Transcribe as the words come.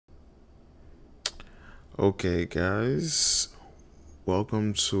Okay, guys,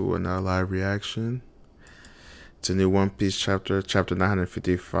 welcome to another live reaction to new One Piece chapter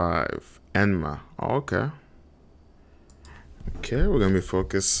 955, Enma. Okay. Okay, we're gonna be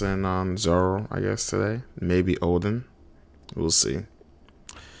focusing on Zoro, I guess, today. Maybe Oden. We'll see.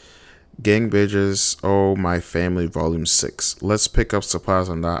 Gang Bridges, Oh My Family, Volume 6. Let's pick up supplies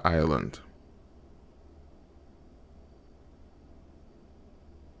on that island.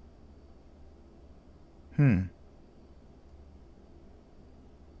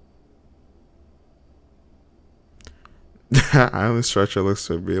 Island structure looks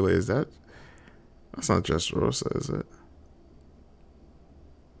familiar. That's not Dressrosa, is it?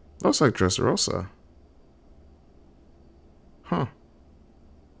 Looks like Dressrosa. Huh.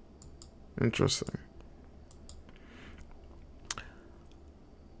 Interesting.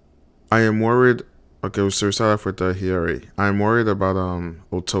 I am worried. Okay, so we start off with the Hiyori. I am worried about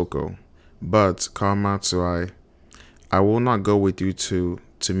Otoko, but Kawamatsu, I will not go with you to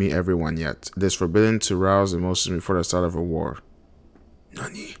meet everyone yet. It is forbidden to rouse emotions before the start of a war.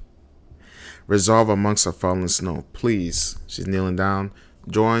 Nani? Resolve amongst the fallen snow, please. She's kneeling down.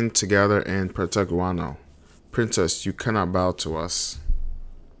 Join together and protect Wano. Princess, you cannot bow to us.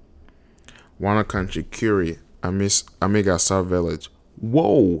 Wano Country, Curie, Amigasa Village.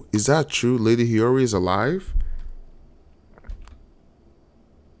 Whoa, is that true? Lady Hiyori is alive?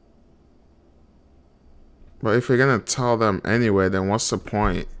 But if you're gonna tell them anyway, then what's the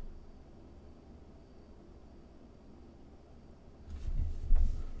point?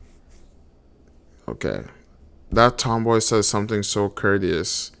 Okay. That tomboy says something so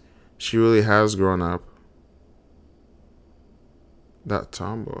courteous. She really has grown up. That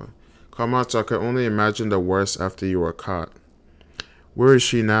tomboy. Kamatsu, I can only imagine the worst after you were caught. Where is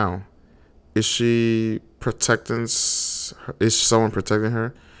she now? Is she protecting? Is someone protecting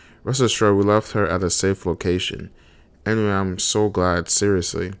her? Rest assured, we left her at a safe location. Anyway, I'm so glad.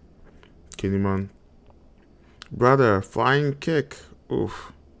 Seriously. Kinemon. Brother, flying kick.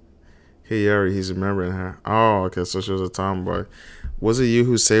 Oof. Hey, Yuri, he's remembering her. Oh, okay, so she was a tomboy. Was it you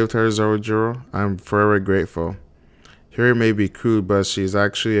who saved her, Zorojuro? I'm forever grateful. Hiyori may be crude, but she's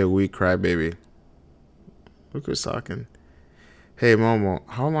actually a weak crybaby. Look who's talking. Hey, Momo,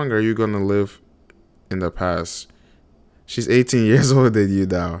 how long are you going to live in the past? She's 18 years older than you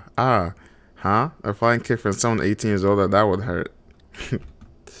now. Ah, huh? A flying kick from someone 18 years older, that would hurt.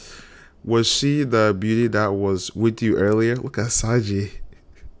 Was she the beauty that was with you earlier? Look at Saji.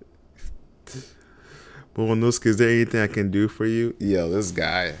 Momonosuke, is there anything I can do for you? Yo, this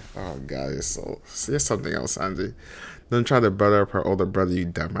guy. Oh, God, he's so... There's something else, Sanji. Don't try to butter up her older brother, you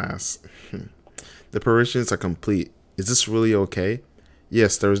dumbass. The preparations are complete. Is this really okay?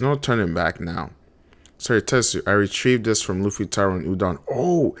 Yes, there is no turning back now. Sorry, Tetsu, I retrieved this from Luffy Taro and Udon.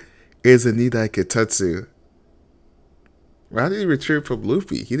 Oh, it's a Nidai Kitetsu. Why did he retrieve from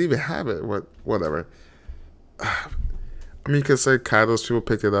Luffy? He didn't even have it. Whatever. I mean, you could say Kaido's people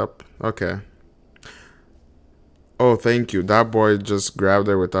picked it up. Okay. Oh, thank you. That boy just grabbed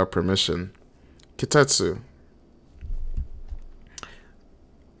her without permission. Kitetsu.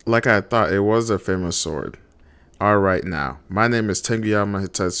 Like I thought, it was a famous sword. Alright now. My name is Tenguyama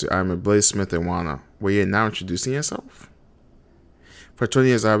Hitetsu. I'm a bladesmith in Wano. Were you now introducing yourself? For 20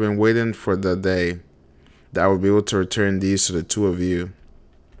 years, I've been waiting for the day that I would be able to return these to the two of you.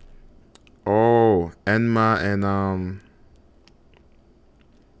 Oh, Enma and,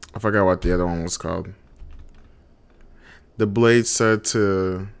 I forgot what the other one was called. The blade said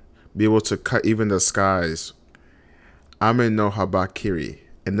to be able to cut even the skies. Ame no Habakiri.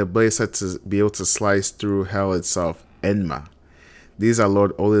 And the blade said to be able to slice through hell itself. Enma. These are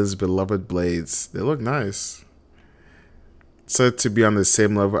Lord Oden's beloved blades. They look nice. Said to be on the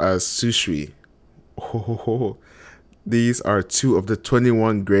same level as Susui. Oh, these are 2 of the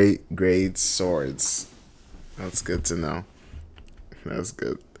 21 great grade swords. That's good to know. That's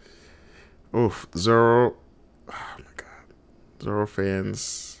good. Oof, Zoro. Oh my god. Zoro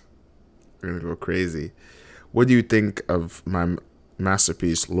fans are gonna go crazy. What do you think of my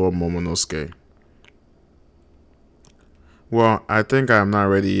masterpiece, Lord Momonosuke? Well, I think I'm not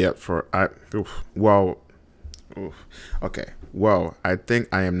ready yet for okay. Well, I think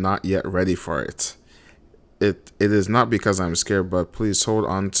I am not yet ready for it. It is not because I'm scared, but please hold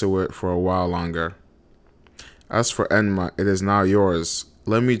on to it for a while longer. As for Enma, it is now yours.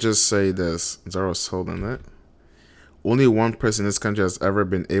 Let me just say this. Zoro's holding it. Only one person in this country has ever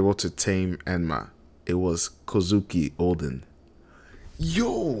been able to tame Enma. It was Kozuki Oden.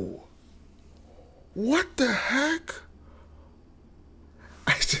 Yo! What the heck?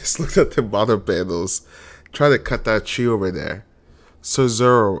 I just looked at the bottom panels. Try to cut that tree over there. So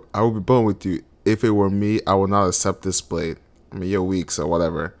Zoro, I will be born with you. If it were me, I would not accept this blade. I mean, you're weak, so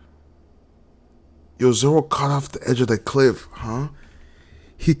whatever. Yo, Zoro cut off the edge of the cliff, huh?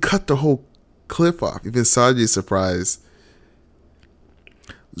 He cut the whole cliff off. Even Sanji's surprised.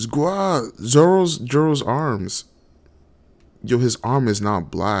 Zoro's arms. Yo, his arm is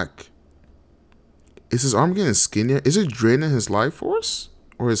not black. Is his arm getting skinnier? Is it draining his life force?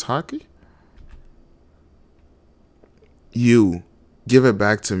 Or his haki? You. Give it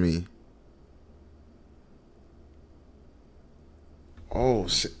back to me. Oh,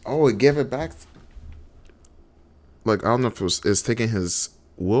 shit. Oh, it gave it back. Like, I don't know if it's taking his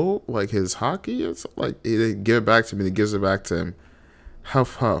will, like his haki. It's like, he didn't give it back to me. He gives it back to him.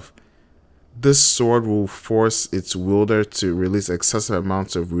 Huff, huff. This sword will force its wielder to release excessive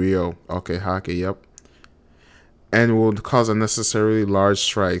amounts of Ryo. Okay, haki, yep. And will cause unnecessarily large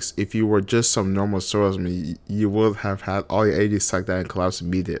strikes. If you were just some normal swordsman, you would have had all your AD sucked out and collapse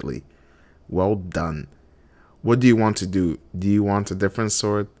immediately. Well done. What do you want to do? Do you want a different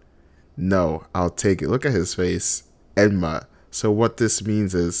sword? No, I'll take it. Look at his face. Enma. So what this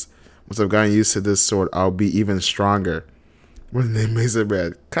means is, once I've gotten used to this sword, I'll be even stronger. When they makes it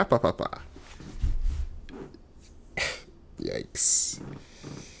red. Kappa papa. Yikes.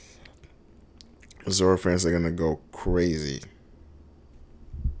 Zoro fans are gonna go crazy.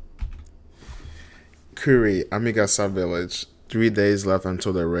 Kuri, Amigasa Village. 3 days left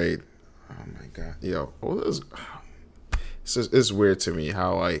until the raid. Oh my god. Yo, it's weird to me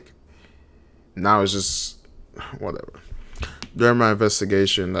how, like, now it's just whatever. During my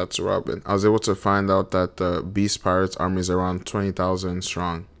investigation, that's Robin, I was able to find out that the Beast Pirates army is around 20,000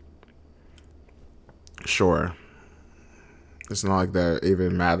 strong. Sure. It's not like that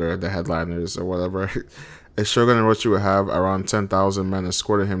even matter, the headliners or whatever. A Shogun Orochi would have around 10,000 men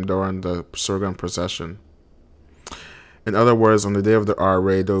escorting him during the Shogun procession. In other words, on the day of the R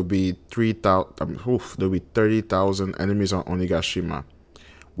raid, there will be 30,000 enemies on Onigashima.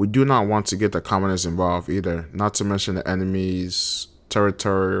 We do not want to get the commoners involved either, not to mention the enemy's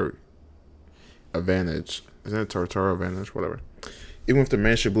territorial advantage. Isn't it territorial advantage? Whatever. Even with the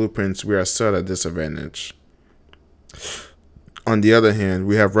Mansion blueprints, we are still at a disadvantage. On the other hand,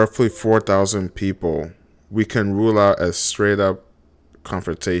 we have roughly 4,000 people. We can rule out a straight up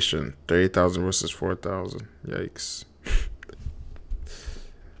confrontation. 30,000 versus 4,000. Yikes.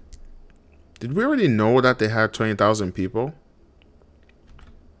 Did we already know that they had 20,000 people?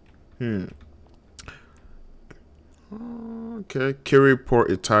 Okay. Kiri, Port,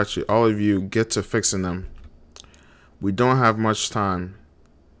 Itachi. All of you, get to fixing them. We don't have much time.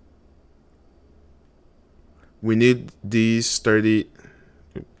 We need these 30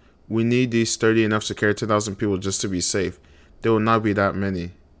 enough to carry 10,000 people just to be safe. There will not be that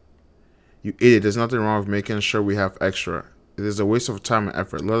many. You idiot, there's nothing wrong with making sure we have extra. It is a waste of time and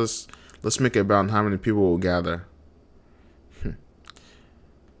effort. Let's make it about how many people will gather.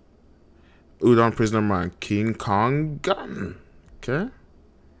 Udon prisoner mind. King Kong gun. Okay.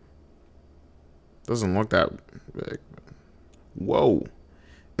 Doesn't look that big. Whoa.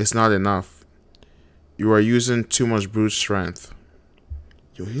 It's not enough. You are using too much brute strength.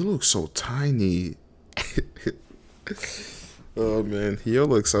 Yo, he looks so tiny. Oh man, he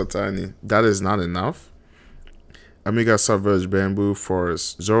looks so tiny. That is not enough. Amigasa Village Bamboo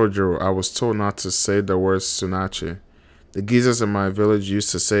Forest. Zorojiro, I was told not to say the word Tsunachi. The geezers in my village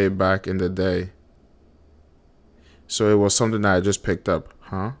used to say it back in the day. So it was something that I just picked up,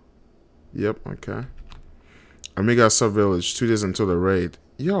 huh? Yep, okay. Amigasa Village, 2 days until the raid.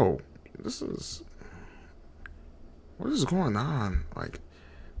 Yo, this is... What is going on? Like,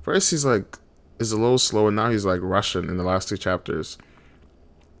 first he's like, is a little slow, and now he's like rushing in the last 2 chapters.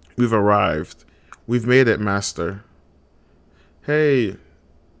 We've arrived. We've made it, master. Hey.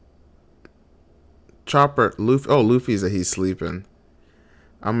 Chopper, Luffy. Oh, Luffy's that he's sleeping.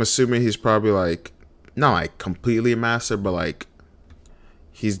 I'm assuming he's probably like, not like completely master, but like,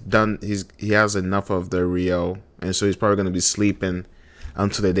 he has enough of the Ryo, and so he's probably going to be sleeping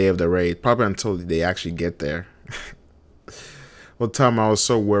until the day of the raid. Probably until they actually get there. One time I was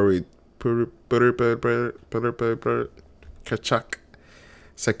so worried. Kachak.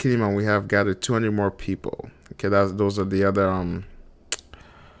 Sakiniman, we have gathered 200 more people. Okay, those are the other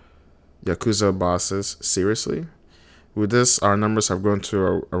Yakuza bosses. Seriously? With this, our numbers have grown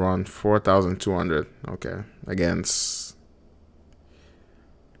to around 4,200. Okay, against...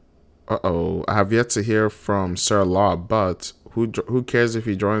 Uh-oh. I have yet to hear from Sir Law, but who cares if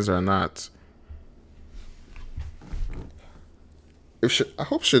he joins or not? I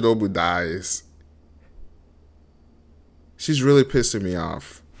hope Shinobu dies. She's really pissing me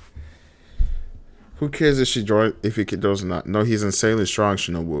off. Who cares if he joins or not? No, he's insanely strong,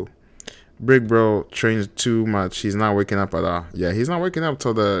 Shinobu. Big bro trains too much. He's not waking up at all. Yeah, he's not waking up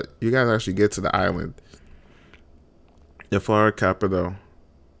till you guys actually get to the island. The Florida capital.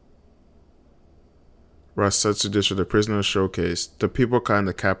 Rosetsu District, the prisoner showcase. The people caught in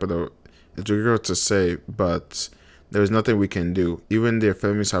the capital. It's difficult to say, but there is nothing we can do. Even their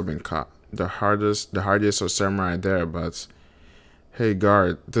families have been caught. The hardiest of samurai there, but hey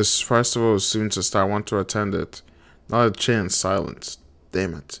guard, this festival is soon to start. I want to attend it. Not a chance, silence.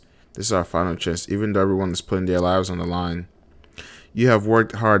 Damn it. This is our final chance, even though everyone is putting their lives on the line. You have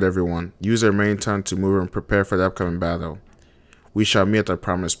worked hard, everyone. Use your main time to move and prepare for the upcoming battle. We shall meet at the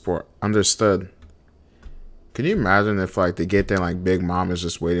promised port. Understood. Can you imagine if like they get there and like Big Mom is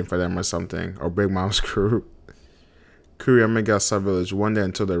just waiting for them or something? Or Big Mom's crew. Kuriyamagasa village, one day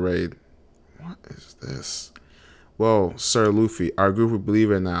until the raid. What is this? Well, Sir Luffy, our group will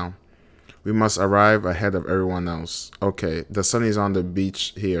believe it now. We must arrive ahead of everyone else. Okay, the sun is on the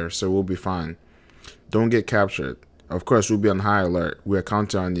beach here, so we'll be fine. Don't get captured. Of course, we'll be on high alert. We are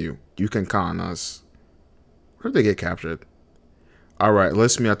counting on you. You can count on us. Where did they get captured? Alright,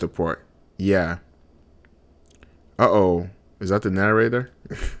 let's meet at the port. Yeah. Uh-oh. Is that the narrator?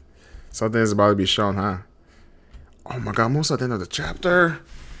 Something is about to be shown, huh? Oh my god, almost at the end of the chapter.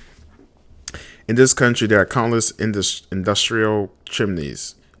 In this country, there are countless industrial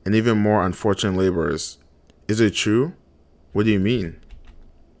chimneys and even more unfortunate laborers. Is it true? What do you mean?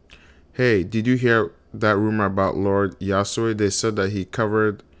 Hey, did you hear that rumor about Lord Yasui? They said that he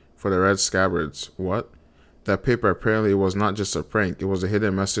covered for the Red Scabbards. What? That paper apparently was not just a prank. It was a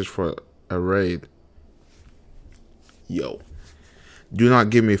hidden message for a raid. Yo. Do not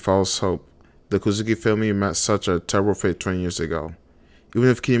give me false hope. The Kozuki family met such a terrible fate 20 years ago. Even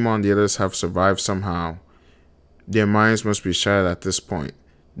if Kinemon and the others have survived somehow, their minds must be shattered at this point.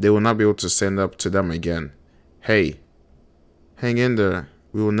 They will not be able to stand up to them again. Hey, hang in there.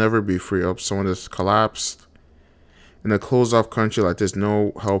 We will never be free. Oh, someone has collapsed. In a closed-off country like this,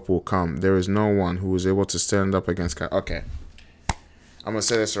 no help will come. There is no one who is able to stand up against... Okay. I'm going to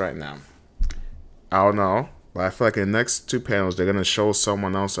say this right now. I don't know, but I feel like in the next two panels, they're going to show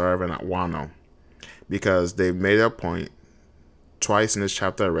someone else or even at Wano. Because they've made a point twice in this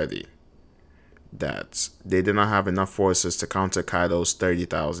chapter already that they did not have enough forces to counter Kaido's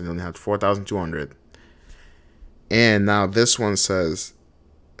 30,000. They only had 4,200. And now this one says,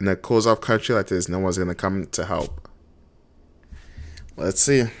 in a closed-off country like this, no one's going to come to help. Let's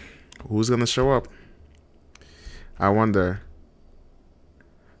see. Who's going to show up? I wonder.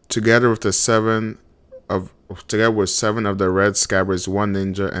 Together with seven of the Red Scabbards, one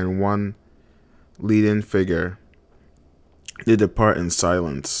ninja, and one leading figure, they depart in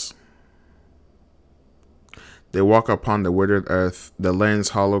silence. They walk upon the withered earth, the land's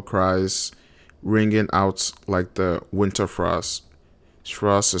hollow cries ringing out like the winter frost.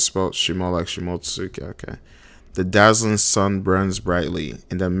 Frost is spelled Shimo like Shimotsuki, okay. The dazzling sun burns brightly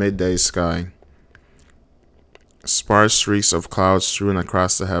in the midday sky. Sparse streaks of clouds strewn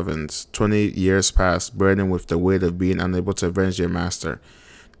across the heavens. 20 years pass, burdened with the weight of being unable to avenge their master.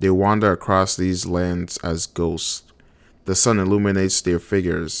 They wander across these lands as ghosts. The sun illuminates their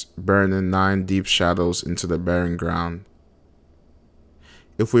figures, burning 9 deep shadows into the barren ground.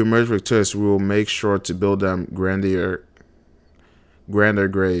 If we emerge victorious, we will make sure to build them grander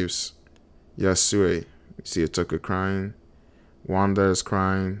graves. Yasui. You see Itoku crying. Wanda is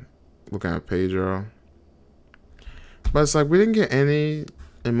crying. Looking at Pedro. But it's like we didn't get any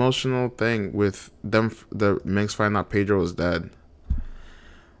emotional thing with them. The Minx finding out Pedro was dead.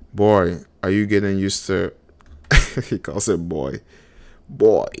 Boy, are you getting used to... He calls it boy.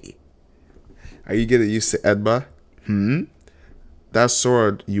 Boy. Are you getting used to Edba? That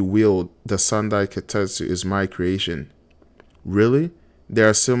sword you wield, the Sandai Ketetsu, is my creation. Really? They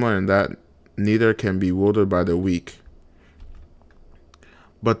are similar in that neither can be wielded by the weak.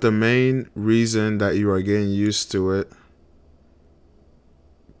 But the main reason that you are getting used to it...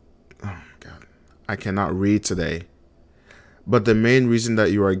 Oh, God. I cannot read today. But the main reason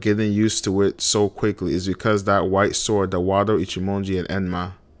that you are getting used to it so quickly is because that white sword, the Wado, Ichimonji, and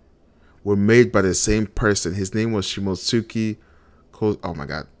Enma, were made by the same person. His name was Shimotsuki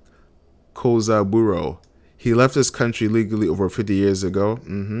Kozaburo. He left his country legally over 50 years ago.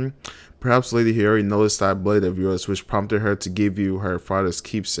 Perhaps Lady Hiyori noticed that blade of yours, which prompted her to give you her father's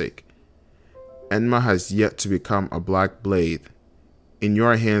keepsake. Enma has yet to become a black blade. In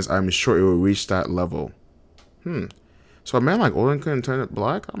your hands, I'm sure it will reach that level. So a man like Odin couldn't turn it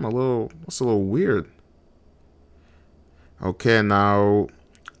black? That's a little weird. Okay, now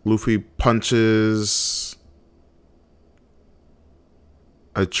Luffy punches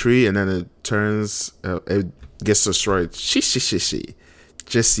a tree and then it turns, it gets destroyed. She.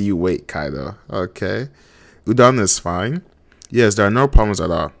 Just you wait, Kaido. Okay. Udon is fine. Yes, there are no problems at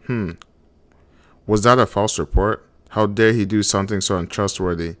all. Was that a false report? How dare he do something so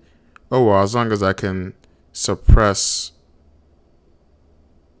untrustworthy? Oh well, as long as I can suppress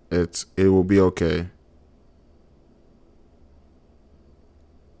it, it will be okay.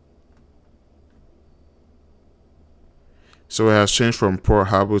 So it has changed from Port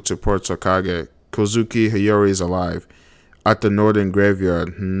Habu to Port Tokage. Kozuki Hiyori is alive. At the northern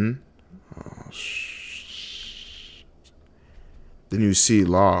graveyard. Oh, Then you see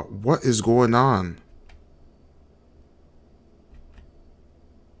Law. What is going on?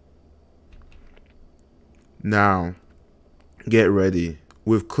 Now, get ready.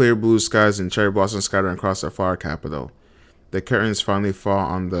 With clear blue skies and cherry blossoms scattering across the fire capital, the curtains finally fall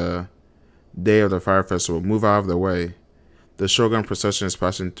on the day of the fire festival. Move out of the way. The Shogun procession is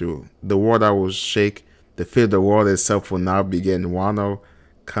passing through. The world that will shake. The fate of the world itself will now begin. Wano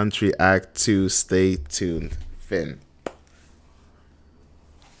Country Act 2. Stay tuned. Finn.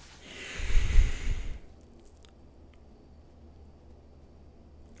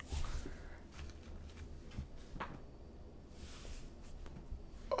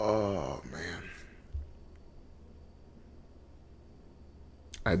 Oh, man.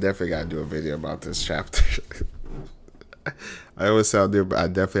 I definitely gotta do a video about this chapter. I always say I'll do, but I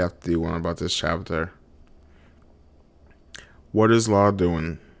definitely have to do one about this chapter. What is Law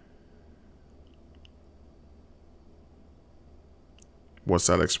doing? What's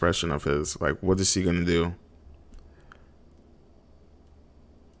that expression of his? Like, what is he gonna do?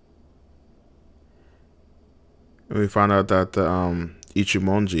 And we found out that the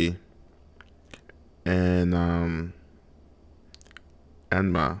Ichimonji and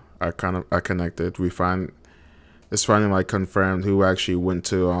Enma are connected. It's finally like confirmed who actually went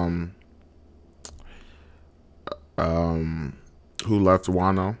to who left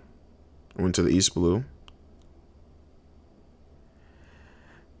Wano, went to the East Blue.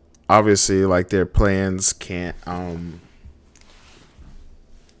 Obviously, like their plans can't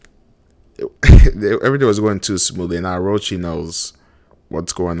everything was going too smoothly. Now Orochi knows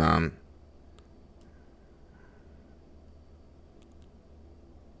what's going on.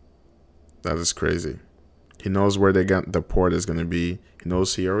 That is crazy. He knows where the port is going to be. He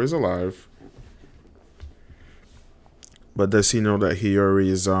knows Hiyori is alive. But does he know that Hiyori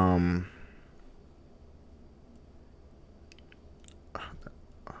is I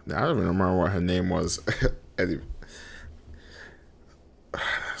don't even remember what her name was.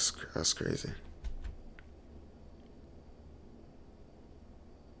 That's crazy.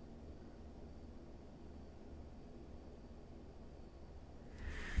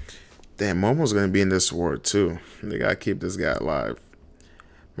 Damn, Momo's gonna be in this war too. They gotta keep this guy alive.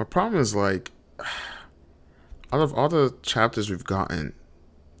 My problem is like, out of all the chapters we've gotten,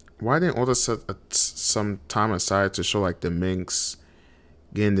 why didn't Oda set some time aside to show like the Minks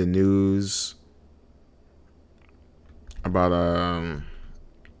getting the news about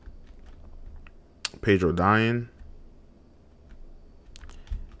Pedro dying?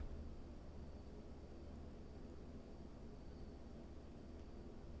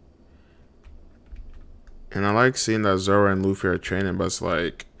 And I like seeing that Zoro and Luffy are training, but it's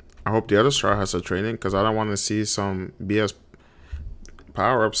like, I hope the other Straw Hats are training because I don't want to see some BS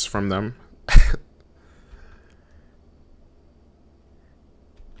power-ups from them.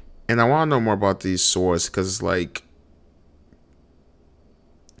 And I want to know more about these swords because it's like,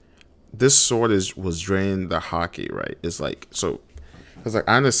 this sword was draining the Haki, right? It's like, so it's like,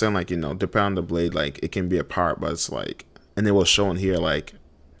 I understand, like, you know, depending on the blade, like it can be a part, but it's like, and it was shown here, like,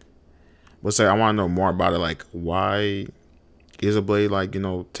 but say I want to know more about it, like why is a blade like, you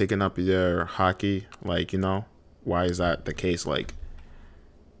know, taking up your Haki, like, you know, why is that the case? Like,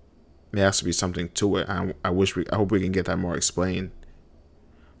 there has to be something to it. I hope we can get that more explained,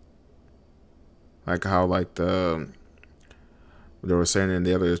 like how like they were saying in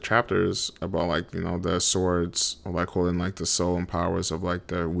the other chapters about like, you know, the swords or like holding like the soul and powers of like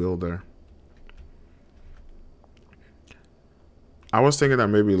the wielder. I was thinking that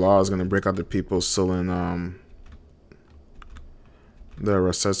maybe Law is gonna break out the people still in the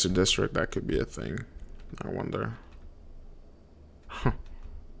Rasetsu district. That could be a thing. I wonder. Huh.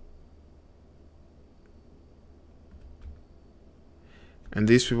 And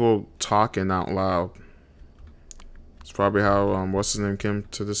these people talking out loud. It's probably how what's his name came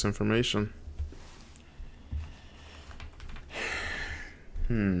to this information.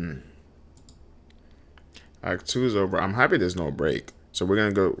 Act 2 is over. I'm happy there's no break. So we're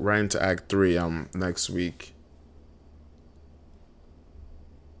gonna go right into Act 3 next week.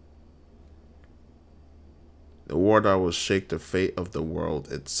 The war that will shake the fate of the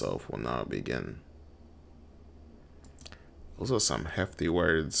world itself will now begin. Those are some hefty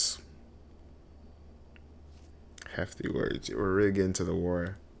words. Hefty words. We're really getting to the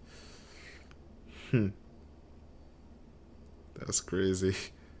war. That's crazy.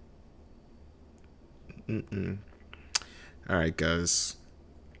 Alright, guys.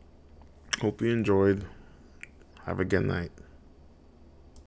 Hope you enjoyed. Have a good night.